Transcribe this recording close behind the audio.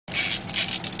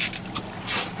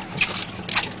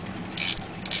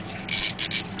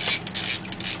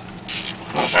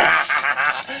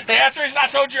that's the reason I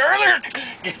told you earlier.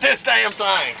 Get this damn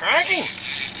thing cranking.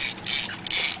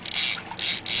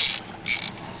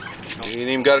 You ain't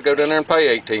even got to go down there and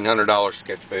pay $1,800 to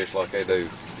catch fish like they do.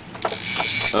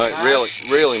 All right,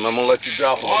 reel him. I'm gonna let you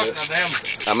drop him a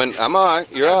bit. I'm all right.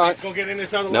 You're all right. He's gonna get in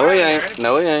this other No, line, he ain't. right?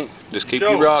 No, he ain't. Just keep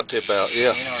your rod tip out.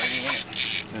 Yeah.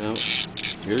 Yeah.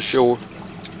 You're sure.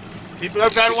 Keep it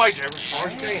up that way, Trevor, as far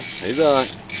as you can. He's all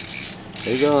right.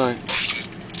 He's all right.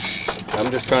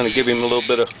 I'm just trying to give him a little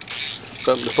bit of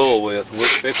something to pull with. We're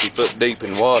 50 foot deep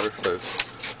in water, so.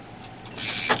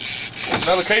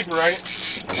 Another keeper, ain't it?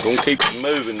 I'm gonna keep it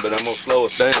moving, but I'm gonna slow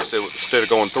it down so instead of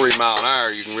going 3 mile an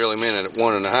hour, you can reel him in at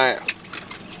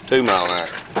 1.5, 2 mile an hour.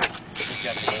 He's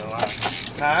got the other line.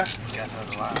 Huh? He's got the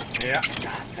other line. Yeah.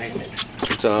 Dang it.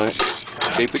 It's all right.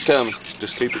 Keep it coming.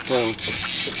 Just keep it coming.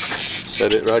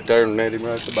 Set it right there and net him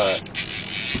right to bite.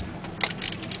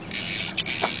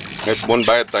 That's one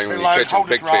bad thing when you're catching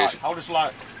big fish. Hold this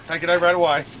light. Take it over right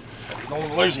away. You don't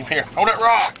want to lose him here. Hold that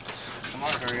rod. Come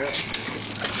on, hurry up.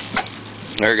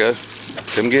 There you go.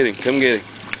 Come get him. Come get him.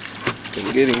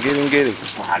 Come get him. Get him. Get him.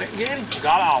 I didn't get him.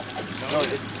 Got off.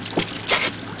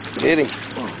 Get him.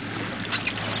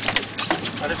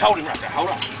 I just hold him right there. Hold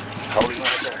on. Hold him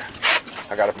right there.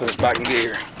 I gotta put it back in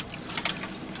gear.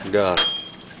 Got it.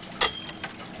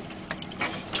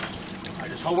 I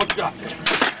just hold what you got there.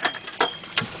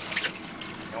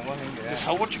 Just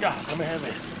hold what you got. Let me have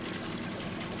this.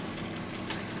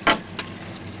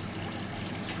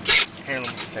 Here, let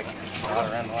me take it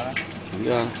right around the line. He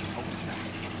got it.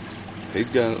 He's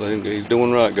got it. He's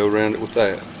doing right. Go around it with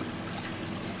that.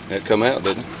 That come out,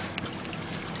 didn't it?